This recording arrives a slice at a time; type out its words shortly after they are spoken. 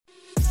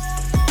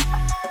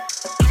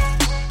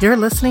You're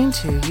listening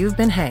to You've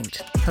Been Hanged,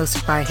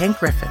 hosted by Hank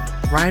Griffin,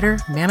 writer,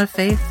 man of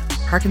faith,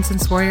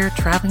 Parkinson's warrior,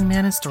 traveling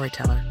man, and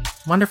storyteller.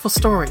 Wonderful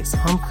stories,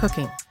 home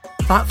cooking,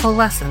 thoughtful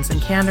lessons, and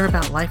candor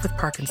about life with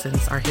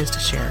Parkinson's are his to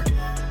share.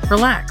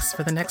 Relax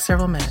for the next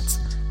several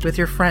minutes with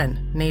your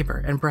friend,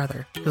 neighbor, and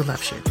brother who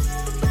loves you.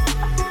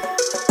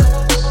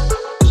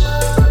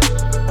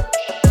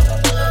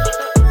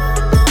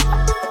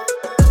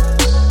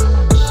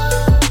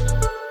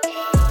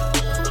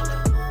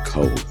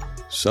 Cold.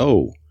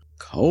 So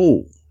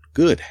cold.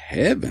 Good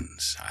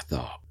heavens, I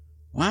thought.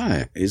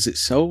 Why is it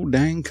so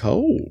dang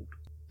cold?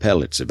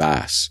 Pellets of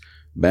ice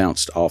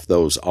bounced off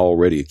those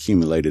already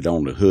accumulated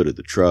on the hood of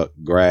the truck,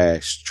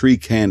 grass, tree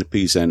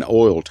canopies, and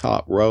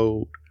oil-top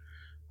road.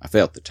 I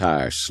felt the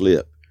tires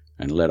slip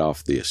and let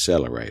off the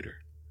accelerator.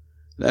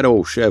 That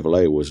old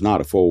Chevrolet was not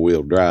a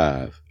four-wheel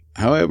drive.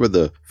 However,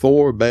 the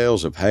 4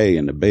 bales of hay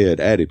in the bed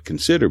added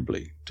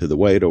considerably to the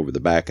weight over the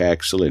back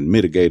axle and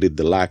mitigated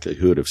the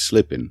likelihood of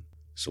slipping,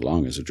 so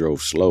long as I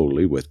drove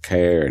slowly, with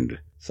care, and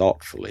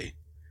thoughtfully.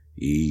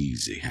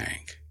 Easy,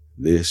 Hank.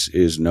 This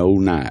is no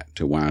night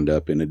to wind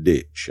up in a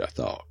ditch, I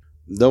thought.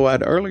 Though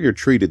I'd earlier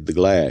treated the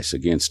glass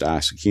against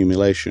ice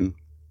accumulation,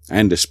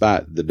 and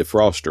despite the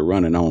defroster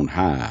running on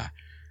high,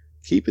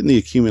 keeping the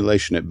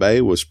accumulation at bay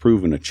was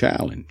proving a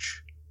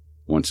challenge.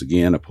 Once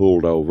again I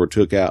pulled over,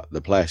 took out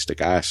the plastic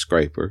ice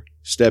scraper,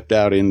 stepped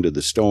out into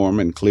the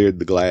storm, and cleared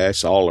the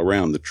glass all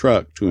around the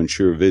truck to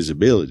ensure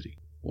visibility.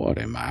 What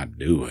am I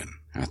doing?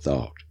 I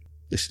thought.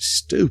 This is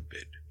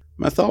stupid.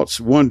 My thoughts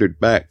wandered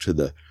back to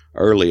the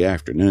early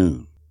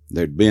afternoon.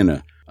 There'd been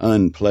an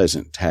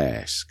unpleasant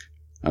task.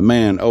 A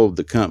man owed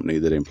the company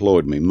that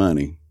employed me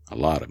money, a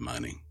lot of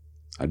money.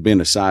 I'd been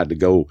assigned to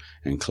go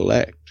and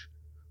collect.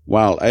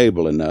 While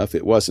able enough,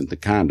 it wasn't the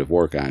kind of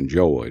work I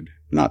enjoyed,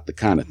 not the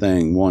kind of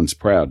thing one's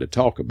proud to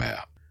talk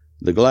about.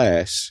 The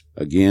glass,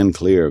 again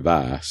clear of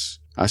ice,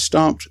 I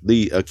stomped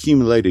the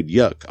accumulated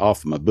yuck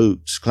off my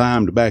boots,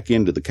 climbed back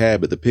into the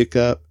cab of the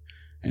pickup,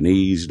 and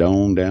eased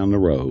on down the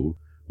road.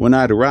 When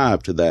I'd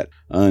arrived to that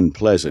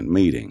unpleasant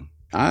meeting,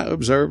 I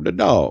observed a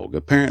dog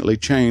apparently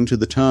chained to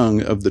the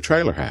tongue of the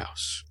trailer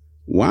house.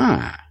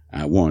 Why,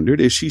 I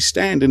wondered, is she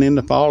standing in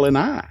the falling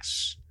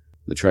ice?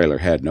 The trailer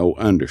had no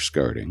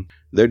underskirting.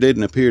 There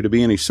didn't appear to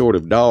be any sort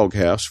of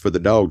doghouse for the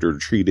dog to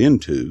retreat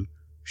into.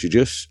 She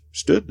just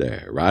stood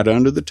there, right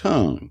under the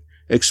tongue,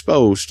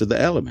 exposed to the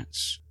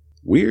elements.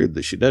 Weird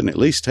that she doesn't at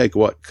least take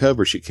what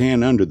cover she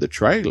can under the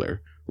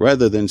trailer,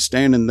 rather than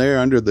standing there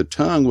under the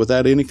tongue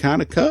without any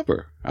kind of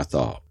cover, I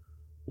thought.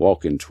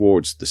 Walking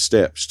towards the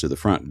steps to the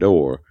front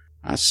door,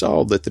 I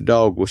saw that the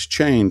dog was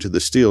chained to the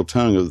steel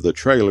tongue of the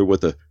trailer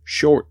with a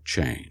short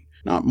chain,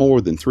 not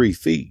more than 3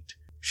 feet.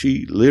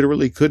 She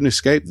literally couldn't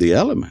escape the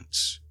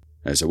elements.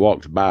 As I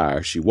walked by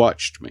her, she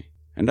watched me,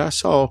 and I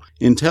saw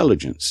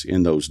intelligence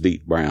in those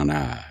deep brown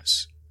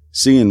eyes.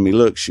 Seeing me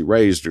look, she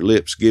raised her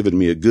lips, giving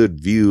me a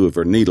good view of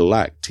her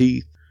needle-like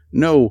teeth.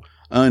 No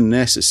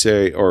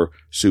unnecessary or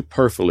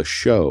superfluous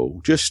show,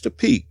 just a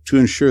peek to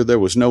ensure there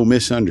was no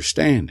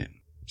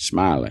misunderstanding.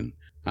 Smiling,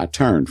 I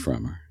turned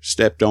from her,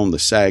 stepped on the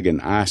sagging,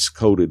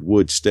 ice-coated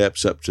wood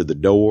steps up to the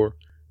door.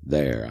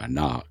 There I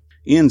knocked.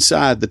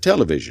 Inside, the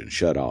television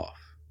shut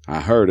off.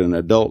 I heard an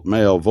adult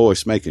male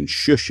voice making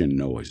shushing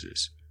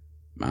noises.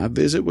 My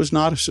visit was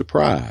not a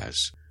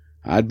surprise.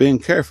 I'd been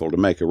careful to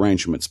make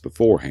arrangements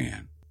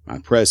beforehand. My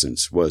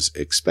presence was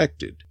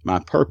expected, my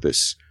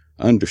purpose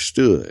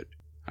understood.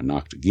 I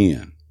knocked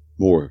again.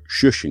 More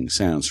shushing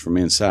sounds from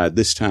inside,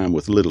 this time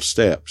with little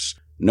steps.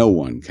 No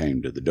one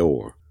came to the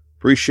door.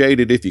 "Appreciate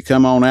it if you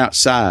come on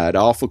outside.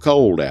 Awful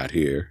cold out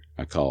here,"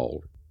 I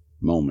called.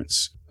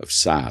 Moments of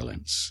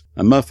silence.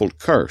 A muffled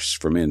curse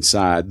from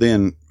inside,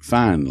 then,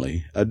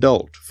 finally,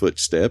 adult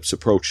footsteps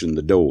approaching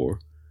the door.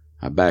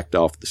 I backed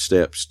off the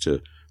steps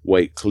to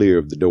wait clear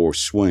of the door's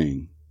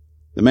swing.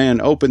 The man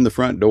opened the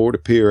front door to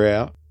peer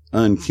out.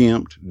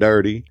 Unkempt,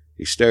 dirty,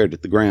 he stared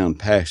at the ground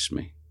past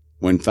me.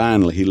 When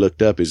finally he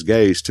looked up, his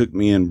gaze took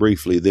me in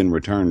briefly, then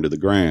returned to the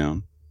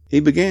ground. He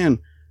began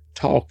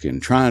talking,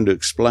 trying to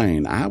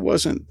explain. I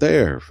wasn't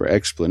there for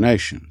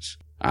explanations.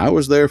 I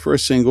was there for a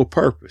single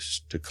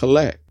purpose, to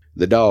collect.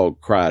 The dog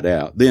cried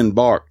out, then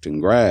barked and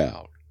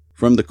growled.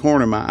 From the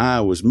corner of my eye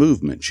was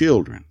movement,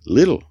 children,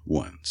 little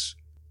ones.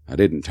 I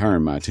didn't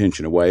turn my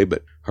attention away,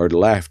 but heard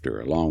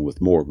laughter along with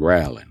more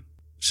growling.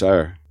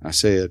 "Sir," I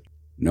said,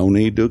 "no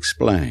need to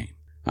explain.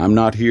 I'm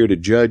not here to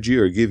judge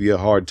you or give you a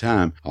hard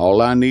time.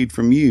 All I need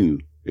from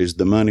you is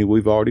the money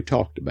we've already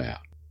talked about."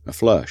 A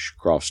flush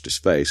crossed his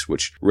face,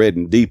 which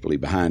reddened deeply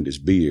behind his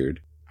beard.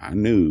 I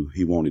knew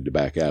he wanted to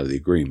back out of the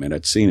agreement.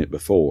 I'd seen it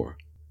before.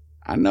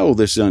 "I know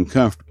this is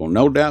uncomfortable.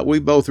 No doubt we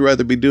both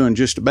rather be doing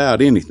just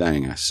about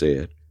anything," I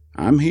said.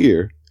 "I'm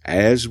here,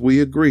 as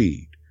we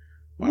agreed.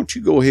 Why don't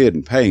you go ahead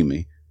and pay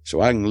me, so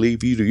I can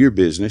leave you to your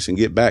business and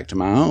get back to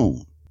my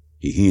own?"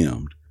 He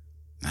hemmed.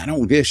 "I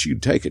don't guess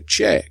you'd take a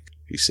check,"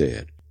 he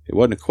said. It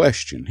wasn't a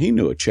question. He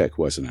knew a check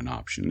wasn't an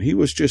option. He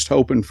was just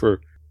hoping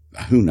for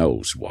who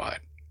knows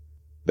what.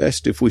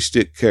 "Best if we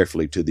stick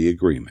carefully to the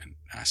agreement,"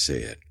 I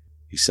said.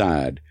 He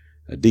sighed,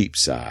 a deep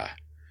sigh.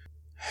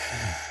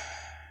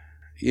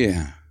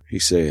 Yeah, he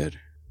said,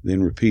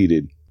 then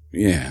repeated,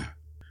 yeah.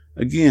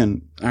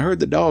 Again, I heard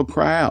the dog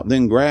cry out,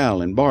 then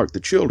growl and bark. The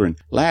children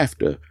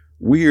laughed a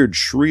weird,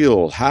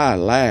 shrill, high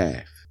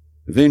laugh.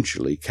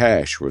 Eventually,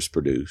 cash was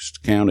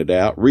produced, counted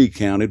out,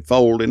 recounted,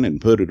 folded,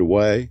 and put it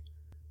away.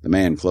 The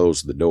man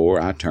closed the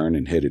door. I turned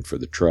and headed for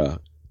the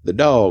truck. The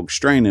dog,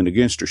 straining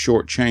against her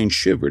short chain,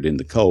 shivered in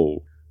the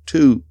cold.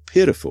 Two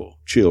pitiful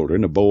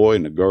children, a boy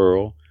and a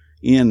girl,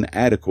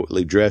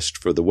 inadequately dressed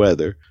for the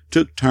weather,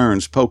 took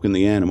turns poking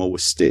the animal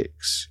with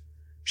sticks.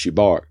 She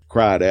barked,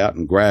 cried out,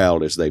 and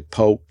growled as they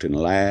poked and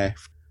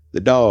laughed. The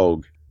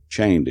dog,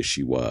 chained as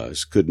she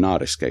was, could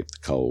not escape the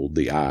cold,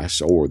 the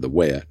ice, or the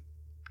wet.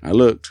 I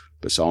looked,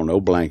 but saw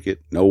no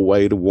blanket, no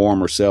way to warm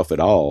herself at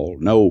all,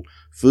 no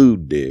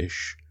food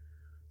dish.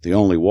 The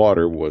only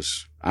water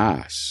was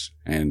ice,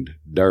 and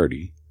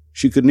dirty.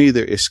 She could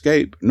neither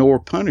escape nor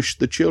punish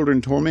the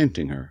children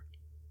tormenting her.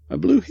 A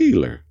blue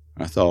heeler,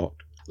 I thought.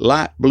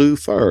 Light blue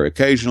fur,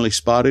 occasionally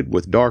spotted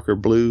with darker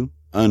blue,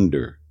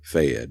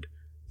 underfed.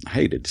 I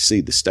hated to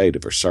see the state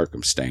of her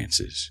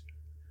circumstances.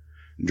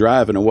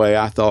 Driving away,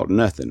 I thought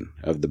nothing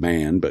of the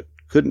man, but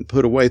couldn't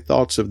put away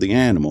thoughts of the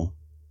animal.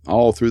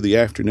 All through the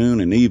afternoon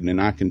and evening,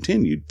 I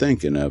continued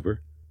thinking of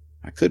her.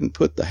 I couldn't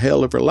put the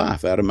hell of her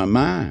life out of my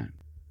mind.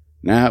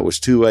 Now it was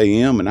 2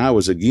 a.m., and I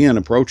was again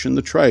approaching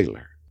the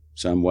trailer.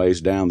 Some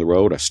ways down the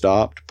road, I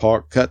stopped,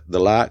 parked, cut the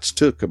lights,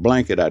 took a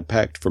blanket I'd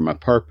packed for my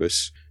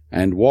purpose,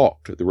 and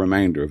walked the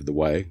remainder of the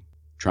way,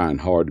 trying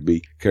hard to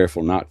be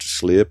careful not to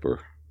slip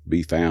or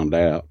be found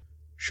out.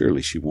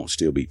 Surely she won't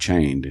still be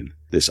chained in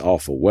this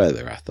awful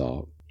weather, I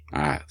thought.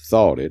 I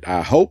thought it.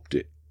 I hoped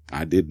it.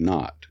 I did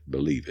not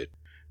believe it.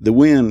 The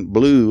wind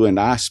blew and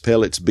ice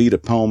pellets beat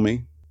upon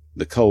me.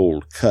 The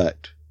cold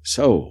cut.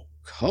 So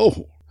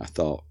cold, I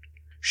thought.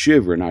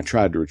 Shivering, I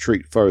tried to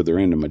retreat further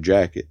into my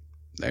jacket.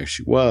 There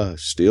she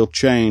was, still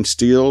chained,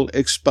 still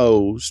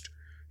exposed,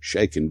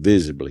 shaking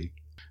visibly.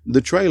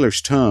 The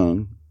trailer's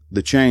tongue,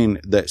 the chain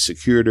that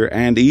secured her,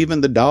 and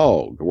even the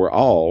dog were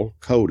all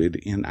coated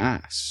in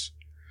ice.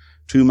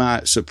 To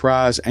my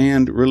surprise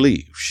and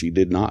relief, she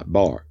did not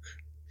bark.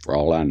 For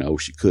all I know,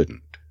 she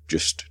couldn't.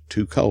 Just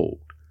too cold.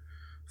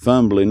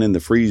 Fumbling in the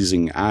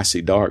freezing,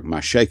 icy dark,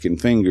 my shaking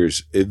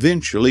fingers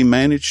eventually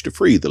managed to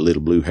free the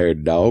little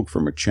blue-haired dog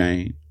from her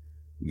chain.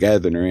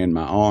 Gathering her in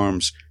my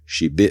arms,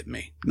 she bit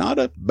me. Not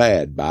a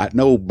bad bite,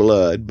 no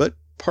blood, but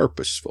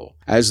purposeful,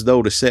 as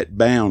though to set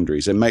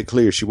boundaries and make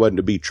clear she wasn't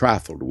to be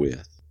trifled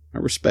with. I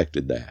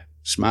respected that,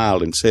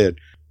 smiled, and said,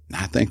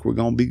 I think we're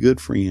going to be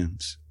good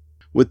friends.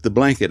 With the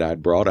blanket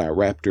I'd brought, I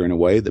wrapped her in a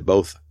way that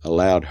both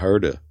allowed her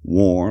to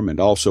warm and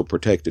also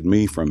protected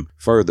me from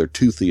further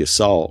toothy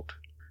assault.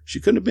 She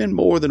couldn't have been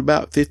more than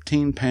about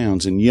 15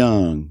 pounds and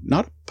young,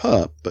 not a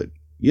pup, but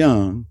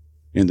young.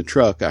 In the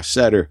truck, I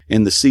sat her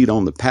in the seat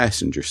on the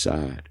passenger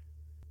side.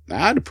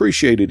 I'd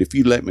appreciate it if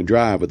you'd let me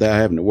drive without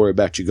having to worry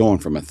about you going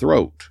for my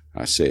throat,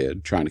 I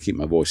said, trying to keep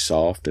my voice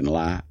soft and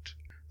light.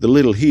 The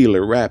little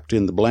heeler, wrapped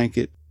in the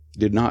blanket,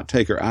 did not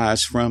take her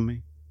eyes from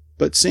me,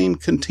 but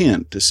seemed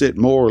content to sit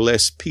more or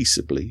less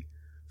peaceably,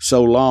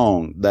 so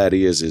long, that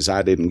is, as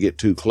I didn't get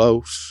too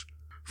close.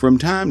 From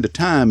time to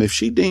time, if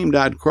she deemed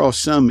I'd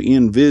crossed some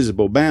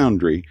invisible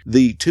boundary,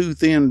 the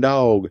too-thin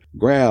dog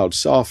growled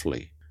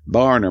softly,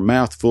 barring her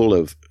mouth full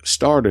of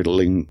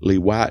startlingly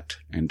white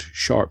and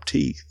sharp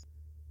teeth.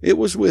 It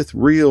was with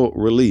real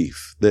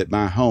relief that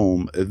my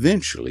home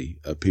eventually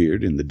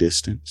appeared in the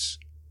distance.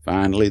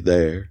 Finally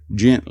there,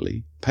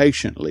 gently,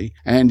 patiently,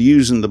 and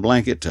using the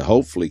blanket to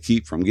hopefully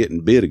keep from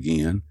getting bit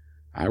again,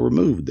 I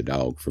removed the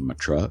dog from my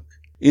truck.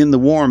 In the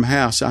warm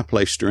house, I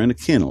placed her in a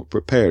kennel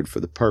prepared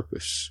for the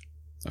purpose.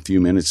 A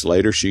few minutes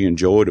later, she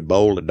enjoyed a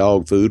bowl of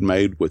dog food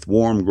made with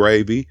warm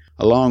gravy,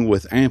 along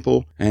with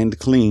ample and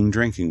clean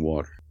drinking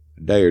water.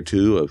 A day or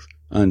two of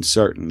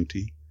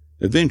uncertainty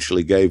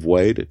eventually gave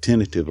way to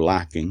tentative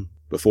liking.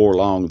 Before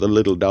long, the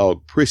little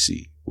dog,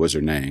 Prissy was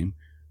her name,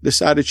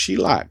 decided she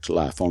liked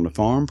life on the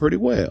farm pretty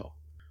well.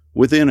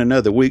 Within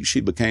another week,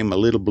 she became a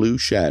little blue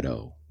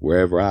shadow.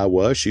 Wherever I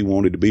was, she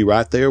wanted to be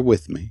right there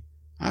with me.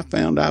 I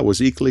found I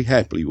was equally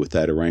happy with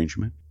that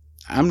arrangement.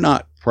 I'm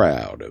not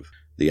proud of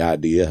the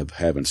idea of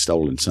having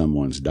stolen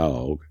someone's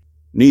dog.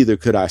 Neither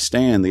could I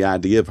stand the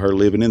idea of her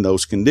living in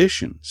those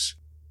conditions.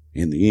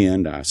 In the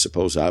end, I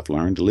suppose I've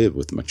learned to live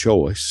with my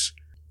choice.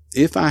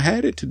 If I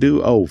had it to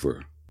do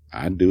over,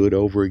 I'd do it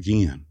over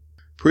again.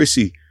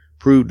 Prissy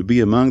proved to be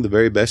among the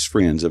very best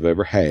friends I've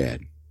ever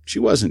had. She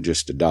wasn't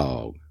just a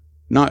dog.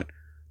 Not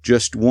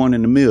just one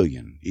in a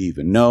million,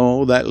 even.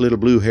 No, that little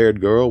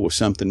blue-haired girl was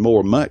something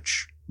more,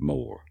 much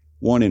more.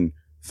 1 in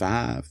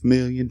 5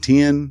 million,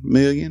 10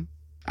 million?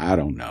 I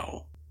don't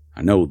know.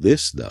 I know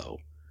this, though.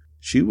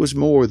 She was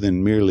more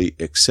than merely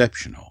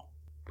exceptional.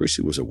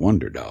 Prissy was a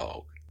wonder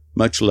dog.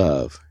 Much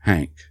love,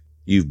 Hank.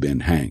 You've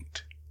been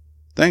hanked.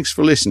 Thanks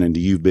for listening to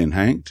You've Been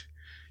Hanked.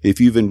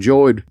 If you've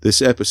enjoyed this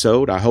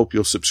episode, I hope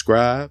you'll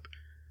subscribe.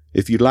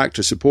 If you'd like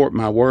to support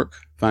my work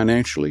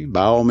financially,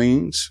 by all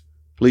means,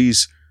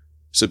 please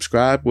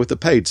subscribe with a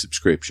paid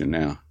subscription.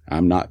 Now,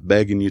 I'm not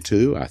begging you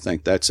to. I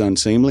think that's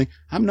unseemly.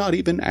 I'm not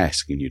even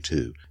asking you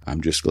to.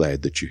 I'm just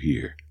glad that you're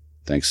here.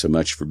 Thanks so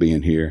much for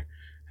being here,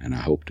 and I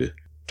hope to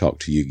talk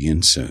to you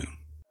again soon.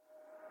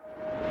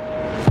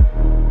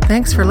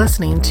 Thanks for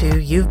listening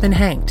to You've Been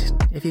Hanked.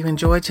 If you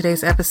enjoyed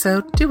today's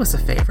episode, do us a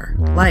favor.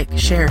 Like,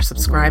 share,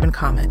 subscribe, and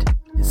comment.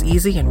 It's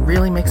easy and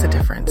really makes a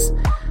difference.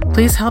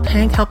 Please help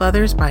Hank help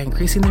others by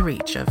increasing the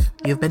reach of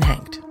You've Been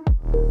Hanked.